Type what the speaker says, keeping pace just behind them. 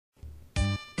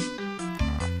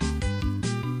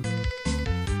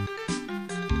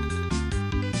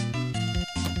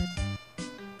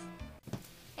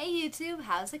YouTube,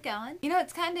 how's it going? You know,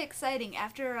 it's kind of exciting.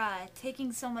 After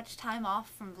taking so much time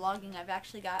off from vlogging, I've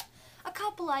actually got a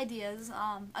couple ideas.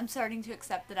 I'm starting to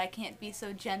accept that I can't be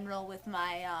so general with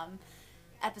my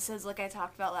episodes like I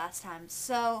talked about last time.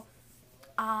 So,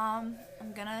 I'm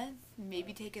gonna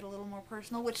maybe take it a little more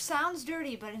personal, which sounds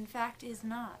dirty, but in fact is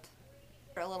not.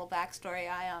 For a little backstory,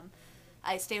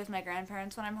 I stay with my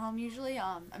grandparents when I'm home usually.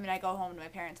 I mean, I go home to my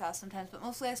parents' house sometimes, but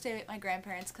mostly I stay with my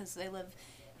grandparents because they live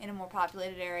in a more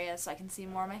populated area, so I can see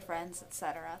more of my friends,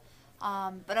 etc.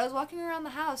 But I was walking around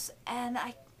the house, and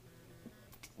I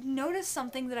noticed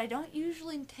something that I don't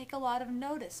usually take a lot of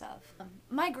notice of.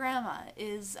 My grandma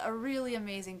is a really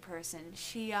amazing person.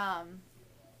 She's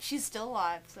still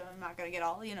alive, so I'm not gonna get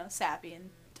all, sappy and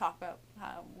talk about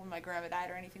when my grandma died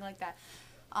or anything like that.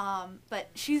 But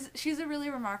she's a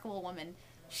really remarkable woman.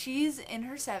 She's in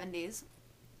her 70s.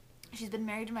 She's been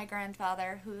married to my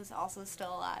grandfather, who's also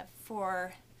still alive,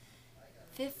 for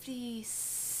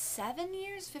 57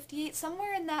 years, 58,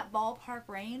 somewhere in that ballpark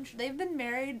range. They've been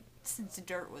married since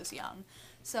Dirt was young.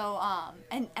 So,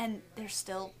 and they're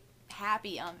still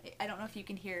happy. I don't know if you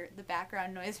can hear the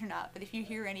background noise or not, but if you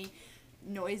hear any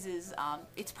noises,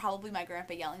 it's probably my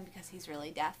grandpa yelling because he's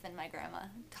really deaf and my grandma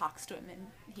talks to him and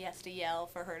he has to yell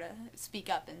for her to speak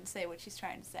up and say what she's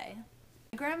trying to say.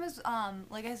 My grandma's,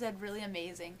 like I said, really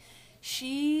amazing.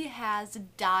 She has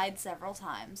died several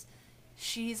times.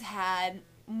 She's had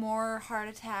more heart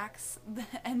attacks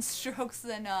and strokes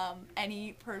than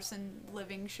any person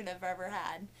living should have ever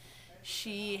had.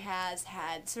 She has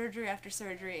had surgery after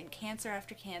surgery and cancer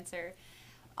after cancer.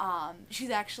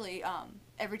 She's actually,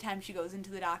 every time she goes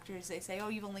into the doctors, they say, oh,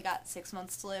 you've only got 6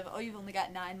 months to live, oh, you've only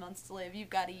got 9 months to live,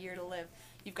 you've got a year to live,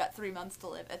 you've got 3 months to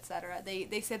live, etc.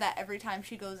 They say that every time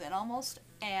she goes in almost,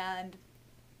 and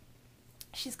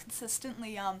she's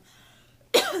consistently,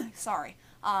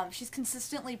 she's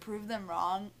consistently proved them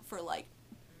wrong for like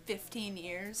 15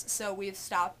 years, so we've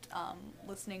stopped,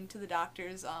 listening to the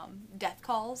doctor's, death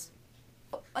calls.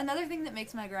 Another thing that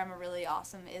makes my grandma really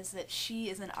awesome is that she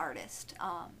is an artist.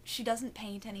 She doesn't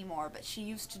paint anymore, but she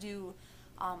used to do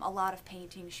a lot of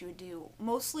painting. She would do,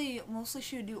 mostly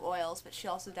she would do oils, but she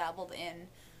also dabbled in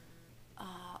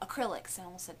acrylics. I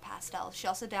almost said pastels. She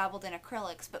also dabbled in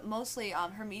acrylics, but mostly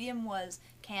her medium was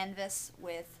canvas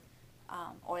with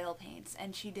oil paints,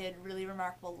 and she did really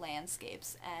remarkable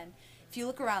landscapes. And if you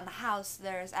look around the house,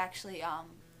 there's actually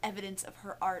evidence of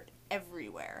her art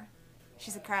everywhere.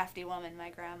 She's a crafty woman,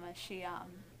 my grandma.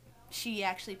 She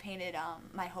actually painted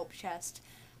my hope chest.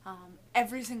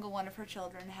 Every single one of her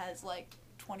children has like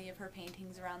 20 of her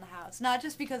paintings around the house. Not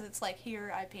just because it's like,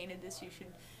 here, I painted this, you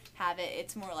should have it.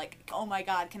 It's more like, oh my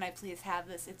god, can I please have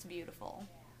this? It's beautiful.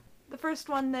 The first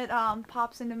one that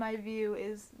pops into my view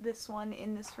is this one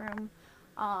in this room.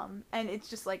 And it's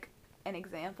just like an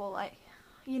example.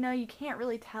 You can't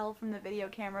really tell from the video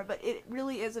camera, but it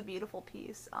really is a beautiful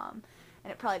piece.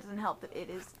 And it probably doesn't help that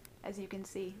it is, as you can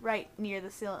see, right near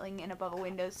the ceiling and above a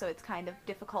window, so it's kind of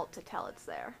difficult to tell it's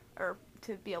there, or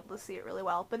to be able to see it really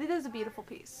well, but it is a beautiful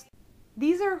piece.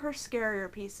 These are her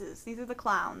scarier pieces. These are the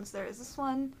clowns. There is this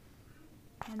one,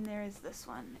 and there is this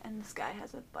one, and this guy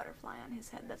has a butterfly on his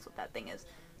head. That's what that thing is.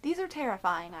 These are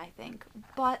terrifying, I think,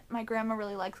 but my grandma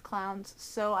really likes clowns,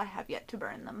 so I have yet to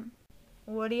burn them.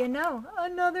 What do you know?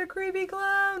 Another creepy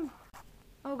clown!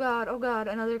 Oh god,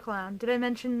 another clown. Did I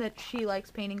mention that she likes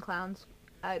painting clowns?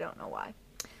 I don't know why.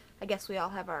 I guess we all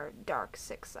have our dark,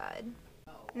 sick side.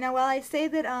 Now, while I say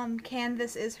that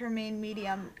canvas is her main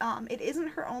medium, it isn't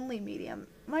her only medium.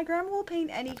 My grandma will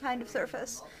paint any kind of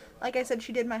surface. Like I said,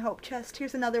 she did my hope chest.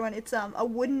 Here's another one. It's a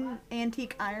wooden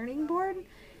antique ironing board.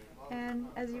 And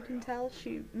as you can tell,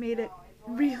 she made it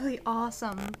really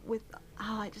awesome with,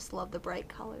 I just love the bright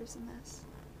colors in this.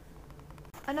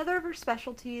 Another of her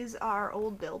specialties are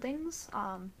old buildings,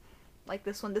 like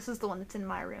this one. This is the one that's in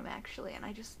my room, actually, and I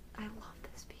love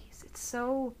this piece. It's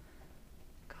so,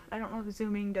 God, I don't know if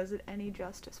zooming does it any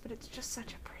justice, but it's just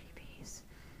such a pretty piece.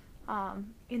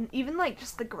 Even like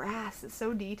just the grass is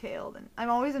so detailed, and I'm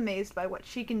always amazed by what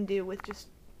she can do with just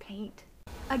paint.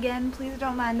 Again, please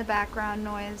don't mind the background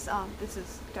noise. This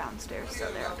is downstairs,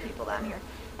 so there are people down here.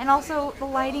 And also, the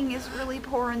lighting is really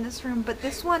poor in this room, but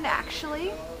this one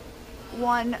actually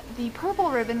won the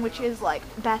purple ribbon, which is like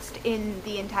best in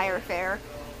the entire fair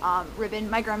ribbon.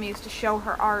 My grandma used to show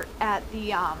her art at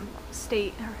the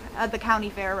the county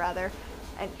fair rather,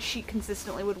 and she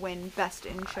consistently would win best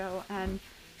in show, and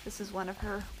this is one of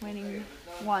her winning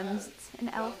ones. It's an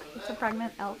elk. It's a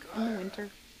pregnant elk in the winter.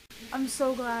 I'm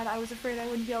so glad. I was afraid I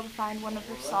wouldn't be able to find one of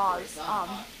her saws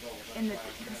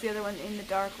because the other one in the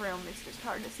dark room is just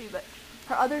hard to see, but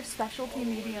her other specialty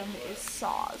medium is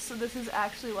saws. So this is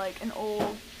actually like an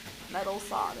old metal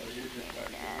saw that she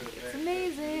painted, and it's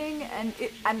amazing. And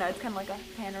I don't know, it's kind of like a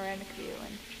panoramic view,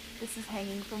 and this is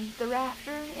hanging from the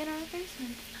rafter in our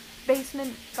basement.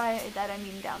 Basement, by that I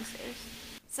mean downstairs.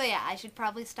 So yeah, I should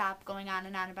probably stop going on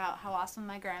and on about how awesome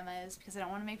my grandma is, because I don't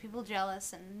want to make people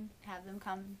jealous and have them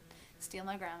come steal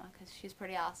my grandma, because she's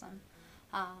pretty awesome.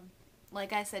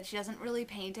 Like I said, she doesn't really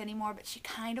paint anymore, but she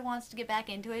kind of wants to get back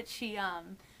into it. She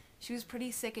was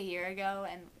pretty sick a year ago,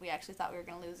 and we actually thought we were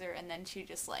going to lose her, and then she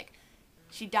just, like,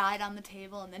 she died on the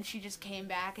table, and then she just came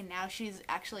back, and now she's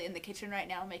actually in the kitchen right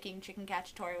now making chicken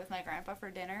cacciatore with my grandpa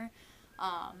for dinner,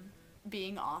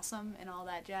 being awesome and all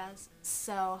that jazz.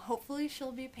 So hopefully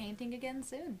she'll be painting again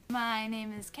soon. My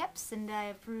name is Keps, and I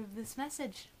approve this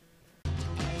message.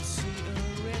 I see a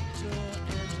red door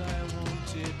and I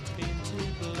want it